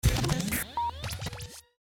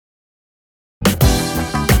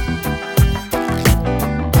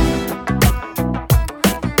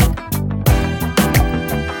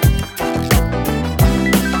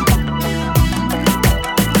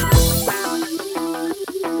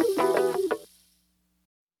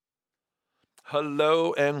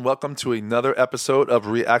Hello and welcome to another episode of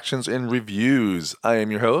Reactions and Reviews. I am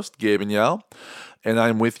your host, Gabe Yao, and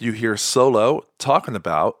I'm with you here solo talking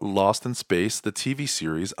about Lost in Space, the TV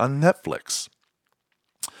series on Netflix.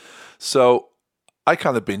 So I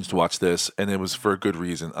kind of binge watched this, and it was for a good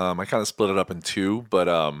reason. I kind of split it up in two, but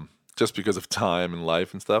just because of time and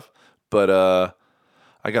life and stuff. But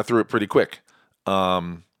I got through it pretty quick.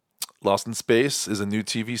 Um, Lost in Space is a new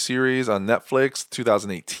TV series on Netflix,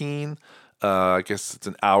 2018. I guess it's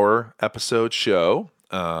an hour episode show,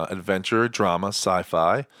 adventure, drama,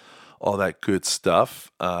 sci-fi, all that good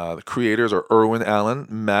stuff. The creators are Irwin Allen,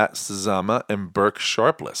 Matt Sazama, and Burke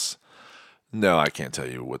Sharpless. No, I can't tell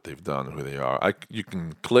you what they've done, who they are. You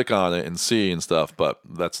can click on it and see and stuff, but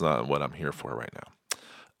that's not what I'm here for right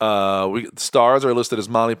now. Stars are listed as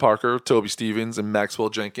Molly Parker, Toby Stevens, and Maxwell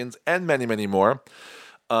Jenkins, and many, many more.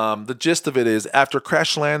 The gist of it is, after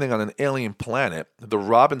crash landing on an alien planet, the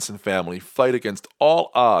Robinson family fight against all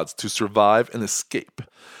odds to survive and escape,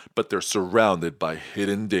 but they're surrounded by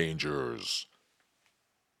hidden dangers.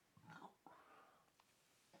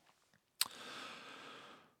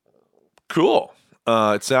 Cool.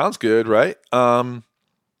 It sounds good, right?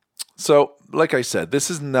 So, like I said, this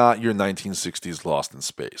is not your 1960s Lost in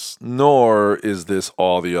Space, nor is this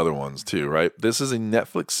all the other ones, too, right? This is a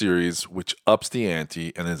Netflix series which ups the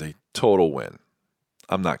ante and is a total win.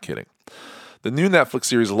 I'm not kidding. The new Netflix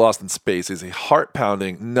series Lost in Space is a heart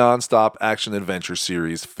pounding, non stop action adventure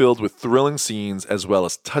series filled with thrilling scenes as well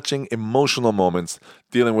as touching emotional moments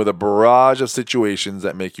dealing with a barrage of situations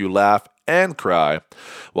that make you laugh and cry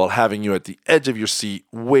while having you at the edge of your seat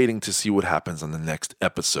waiting to see what happens on the next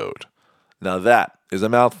episode. Now, that is a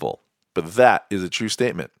mouthful, but that is a true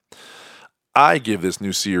statement. I give this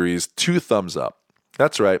new series 2 thumbs up.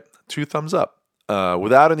 That's right, 2 thumbs up,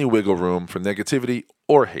 without any wiggle room for negativity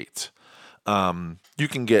or hate. You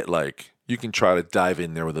can try to dive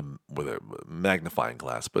in there with a magnifying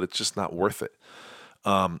glass, but it's just not worth it.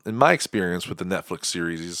 In my experience with the Netflix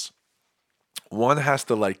series, one has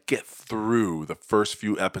to get through the first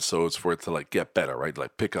few episodes for it to get better, right?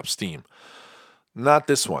 Pick up steam. Not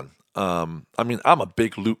this one. I'm a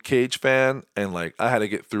big Luke Cage fan, and I had to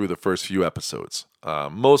get through the first few episodes.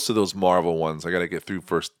 Most of those Marvel ones, I got to get through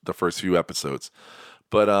the first few episodes.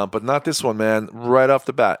 But not this one, man. Right off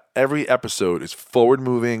the bat, every episode is forward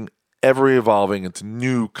moving, ever evolving into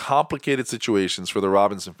new, complicated situations for the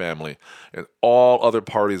Robinson family and all other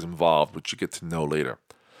parties involved, which you get to know later.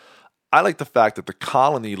 I like the fact that the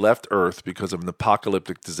colony left Earth because of an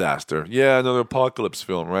apocalyptic disaster. Yeah, another apocalypse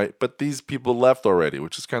film, right? But these people left already,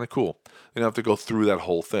 which is kind of cool. You don't have to go through that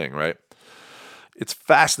whole thing, right? It's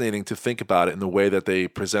fascinating to think about it in the way that they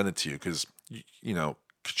present it to you because,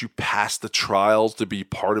 could you pass the trials to be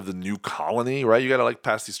part of the new colony, right? You got to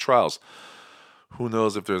pass these trials. Who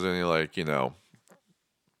knows if there's any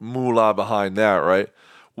moolah behind that, right?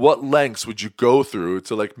 What lengths would you go through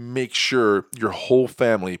to make sure your whole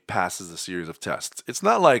family passes a series of tests? It's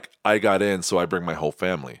not like I got in, so I bring my whole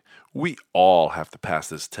family. We all have to pass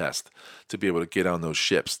this test to be able to get on those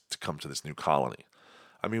ships to come to this new colony.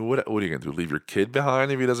 I mean, what are you gonna do? Leave your kid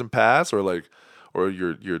behind if he doesn't pass, or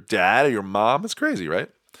your dad or your mom? It's crazy, right?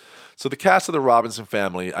 So the cast of the Robinson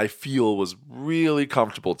family, I feel, was really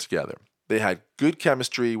comfortable together. They had good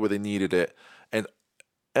chemistry where they needed it,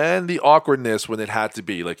 and the awkwardness when it had to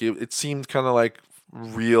be. It seemed kind of like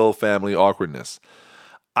real family awkwardness.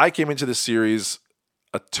 I came into the series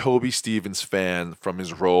a Toby Stevens fan from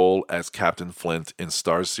his role as Captain Flint in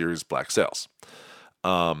Starz series Black Sails.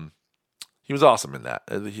 He was awesome in that.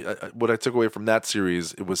 What I took away from that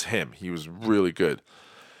series, it was him. He was really good.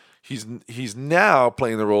 He's now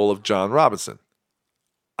playing the role of John Robinson.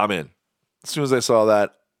 I'm in. As soon as I saw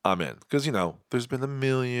that, I'm in. Because, there's been a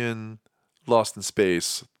million Lost in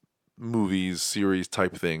Space movies, series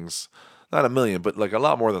type things. Not a million, but a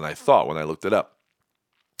lot more than I thought when I looked it up.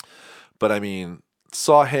 But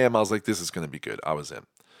saw him, I was like, this is going to be good. I was in.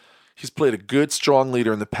 He's played a good, strong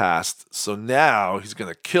leader in the past, so now he's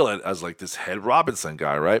going to kill it as this head Robinson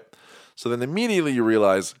guy, right? So then immediately you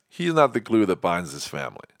realize he's not the glue that binds his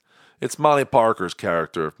family. It's Molly Parker's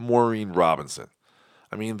character, Maureen Robinson.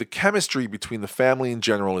 The chemistry between the family in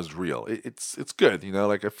general is real. It's good,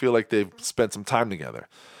 I feel like they've spent some time together.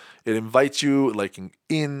 It invites you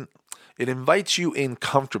it invites you in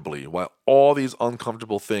comfortably while all these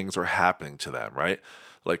uncomfortable things are happening to them, right?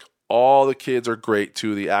 All the kids are great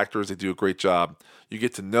too. The actors, they do a great job. You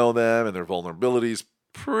get to know them and their vulnerabilities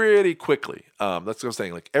pretty quickly. That's what I'm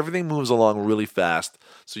saying. Everything moves along really fast,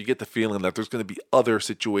 so you get the feeling that there's going to be other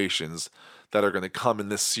situations that are going to come in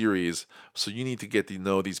this series. So you need to get to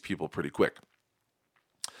know these people pretty quick.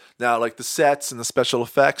 Now, the sets and the special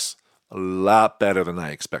effects, a lot better than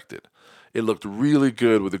I expected. It looked really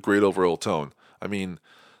good with a great overall tone. I mean,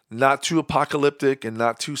 not too apocalyptic and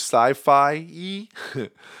not too sci-fi-y.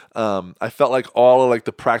 I felt like all of like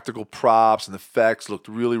the practical props and effects looked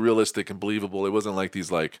really realistic and believable. It wasn't like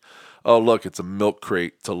these like, oh look, it's a milk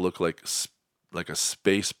crate to look like a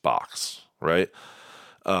space box, right?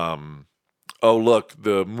 Oh look,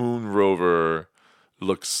 the moon rover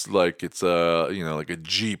looks like it's a like a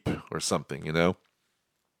Jeep or something,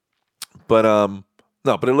 But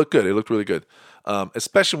no, but it looked good. It looked really good.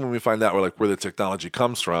 Especially when we find out where the technology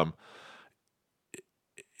comes from.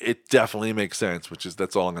 It definitely makes sense,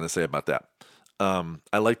 that's all I'm going to say about that.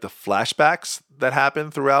 I like the flashbacks that happen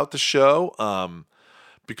throughout the show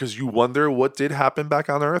because you wonder what did happen back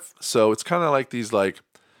on Earth. So it's kind of like these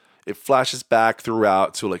it flashes back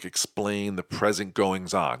throughout to explain the present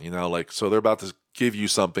goings on. So they're about to give you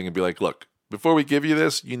something and be like, look, before we give you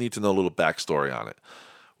this, you need to know a little backstory on it.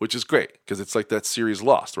 Which is great because it's like that series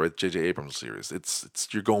Lost, right? J.J. Abrams series. It's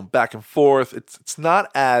you're going back and forth. It's not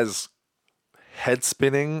as head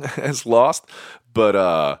spinning as Lost,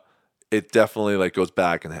 but it definitely goes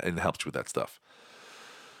back and helps you with that stuff.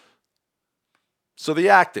 So the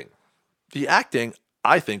acting,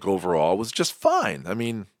 I think overall was just fine. I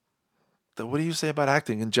mean, what do you say about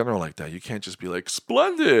acting in general like that? You can't just be like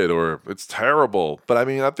splendid or it's terrible. But I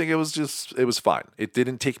mean, I think it was fine. It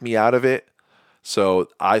didn't take me out of it. So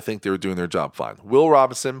I think they were doing their job fine. Will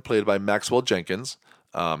Robinson, played by Maxwell Jenkins,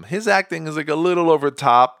 his acting is a little over the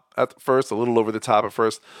top at first,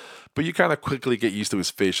 but you kind of quickly get used to his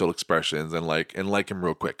facial expressions and like him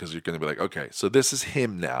real quick because you're going to be like, okay, so this is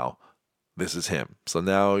him now. This is him. So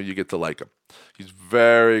now you get to like him. He's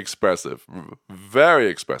very expressive, very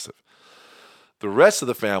expressive. The rest of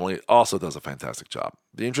the family also does a fantastic job.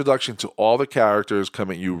 The introduction to all the characters come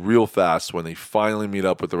at you real fast when they finally meet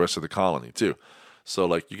up with the rest of the colony, too.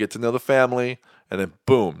 So, you get to know the family, and then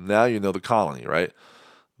boom, now you know the colony, right?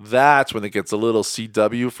 That's when it gets a little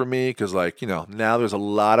CW for me, because, now there's a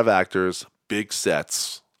lot of actors, big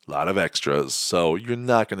sets, a lot of extras, so you're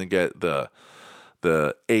not going to get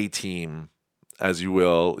the A-team, as you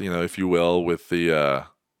will, if you will, with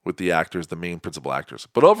the actors, the main principal actors.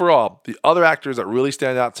 But overall, the other actors that really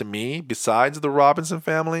stand out to me, besides the Robinson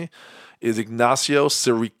family, is Ignacio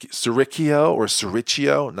Cericchio,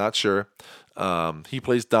 not sure. He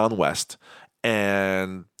plays Don West.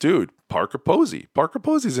 And, dude, Parker Posey. Parker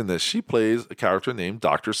Posey's in this. She plays a character named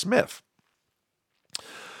Dr. Smith.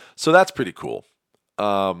 So that's pretty cool.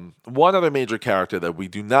 One other major character that we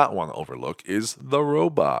do not want to overlook is the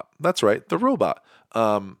robot. That's right, the robot.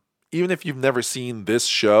 Even if you've never seen this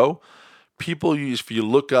show, if you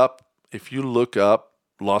look up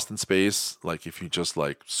Lost in Space, if you just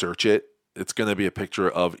search it, it's going to be a picture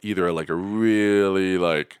of either a really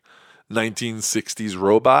 1960s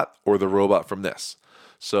robot or the robot from this.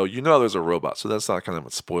 So there's a robot, so that's not kind of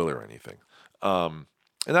a spoiler or anything.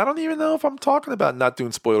 And I don't even know if I'm talking about not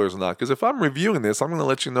doing spoilers or not, because if I'm reviewing this, I'm going to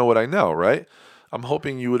let you know what I know, right? I'm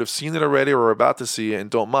hoping you would have seen it already or are about to see it and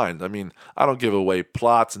don't mind. I mean, I don't give away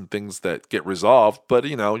plots and things that get resolved, but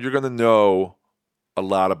you're going to know a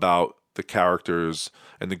lot about the characters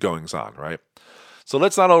and the goings on, right? So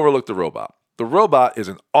let's not overlook the robot. The robot is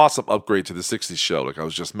an awesome upgrade to the 60s show, like I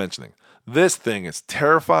was just mentioning. This thing is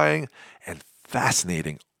terrifying and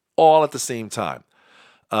fascinating all at the same time.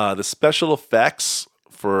 The special effects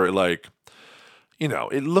for it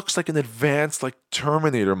looks like an advanced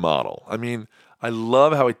Terminator model. I mean, I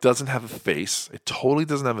love how it doesn't have a face. It totally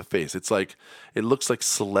doesn't have a face. It's it looks like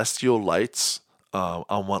celestial lights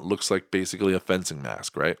on what looks like basically a fencing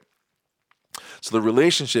mask, right? So the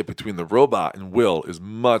relationship between the robot and Will is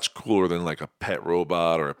much cooler than a pet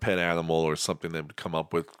robot or a pet animal or something they would come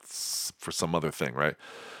up with for some other thing, right?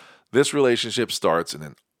 This relationship starts in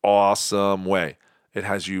an awesome way. It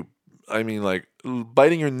has you,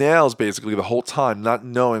 biting your nails basically the whole time, not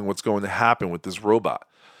knowing what's going to happen with this robot.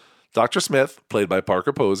 Dr. Smith, played by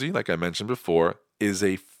Parker Posey, like I mentioned before, is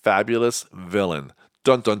a fabulous villain.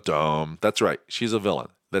 Dun dun dun. That's right, she's a villain.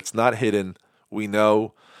 That's not hidden. We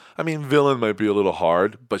know. Villain might be a little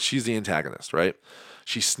hard, but she's the antagonist, right?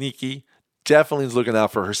 She's sneaky, definitely is looking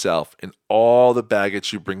out for herself, and all the baggage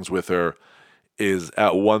she brings with her is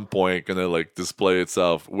at one point going to display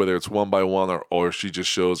itself, whether it's one by one or she just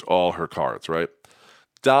shows all her cards, right?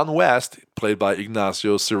 Don West, played by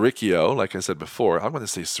Ignacio Cericchio, like I said before, I'm going to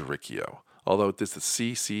say Cericchio, although this is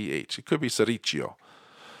CCH. It could be Cericchio.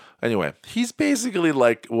 Anyway, he's basically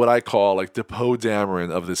like what I call like the Poe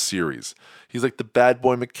Dameron of this series. He's like the bad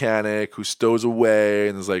boy mechanic who stows away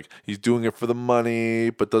and is like, he's doing it for the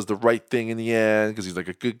money, but does the right thing in the end because he's like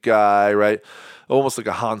a good guy, right? Almost like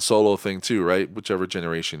a Han Solo thing too, right? Whichever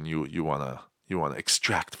generation you wanna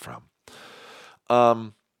extract from.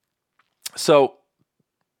 So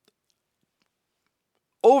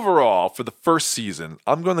overall, for the first season,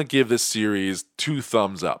 I'm gonna give this series 2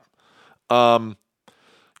 thumbs up. I'm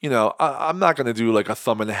not going to do like a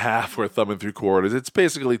thumb and a half or a thumb and 3/4. It's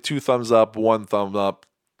basically 2 thumbs up, 1 thumb up,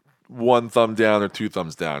 1 thumb down, or 2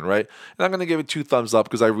 thumbs down, right? And I'm going to give it 2 thumbs up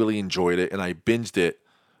because I really enjoyed it and I binged it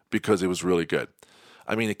because it was really good.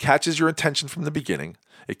 I mean, it catches your attention from the beginning.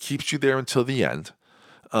 It keeps you there until the end.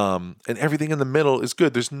 And everything in the middle is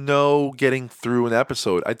good. There's no getting through an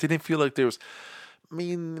episode. I didn't feel like there was... I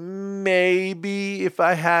mean, maybe if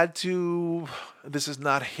I had to, this is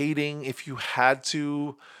not hating, if you had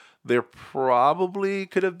to, there probably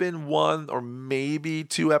could have been 1 or maybe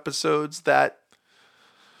 2 episodes that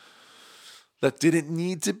didn't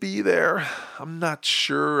need to be there. I'm not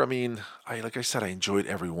sure. I mean, like I said, I enjoyed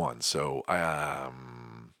every one, so I'd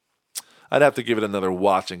have to give it another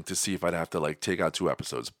watching to see if I'd have to like take out 2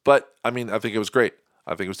 episodes. But I mean, I think it was great.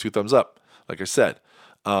 I think it was 2 thumbs up. Like I said,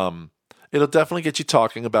 it'll definitely get you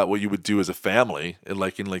talking about what you would do as a family, in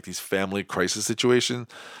these family crisis situations.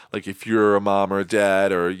 Like if you're a mom or a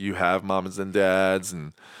dad, or you have moms and dads,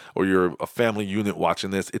 or you're a family unit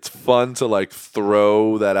watching this, it's fun to like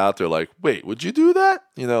throw that out there. Like, wait, would you do that?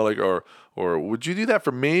 Or would you do that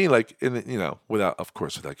for me? Like, without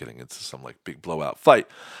getting into some like big blowout fight,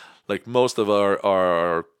 like most of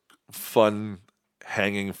our fun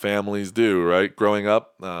hanging families do, right? Growing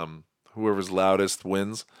up, whoever's loudest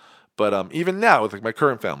wins. But even now, with like my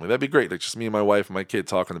current family, that'd be great. Like just me and my wife and my kid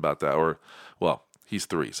talking about that. Or, well, he's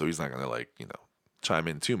 3, so he's not gonna chime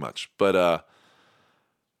in too much. But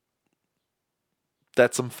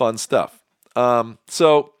that's some fun stuff.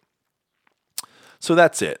 So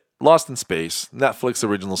that's it. Lost in Space, Netflix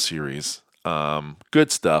original series.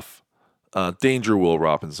 Good stuff. Danger, Will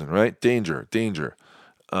Robinson, right? Danger.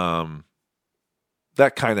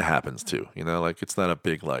 That kind of happens too. Like it's not a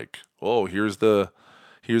big like, oh, here's the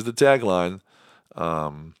tagline.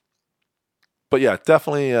 But yeah,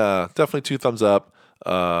 definitely 2 thumbs up.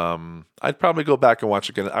 I'd probably go back and watch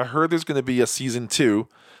again. I heard there's going to be a season 2,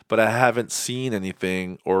 but I haven't seen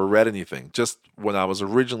anything or read anything. Just when I was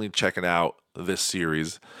originally checking out this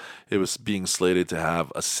series, it was being slated to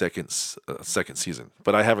have a second season,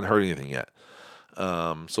 but I haven't heard anything yet.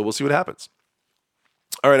 So we'll see what happens.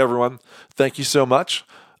 All right, everyone. Thank you so much.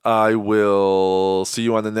 I will see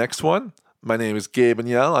you on the next one. My name is Gabe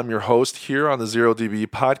Aniel. I'm your host here on the Zero DB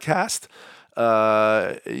podcast.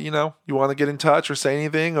 You want to get in touch or say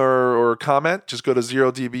anything or comment, just go to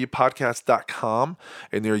zerodbpodcast.com,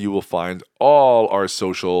 and there you will find all our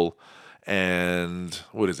social links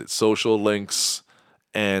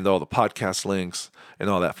and all the podcast links and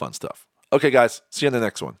all that fun stuff. Okay, guys, see you in the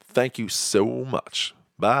next one. Thank you so much.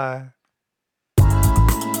 Bye.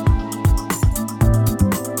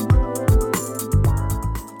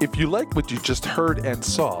 If you like what you just heard and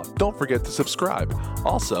saw, don't forget to subscribe.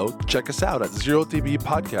 Also, check us out at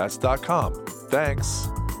zerodbpodcast.com. Thanks.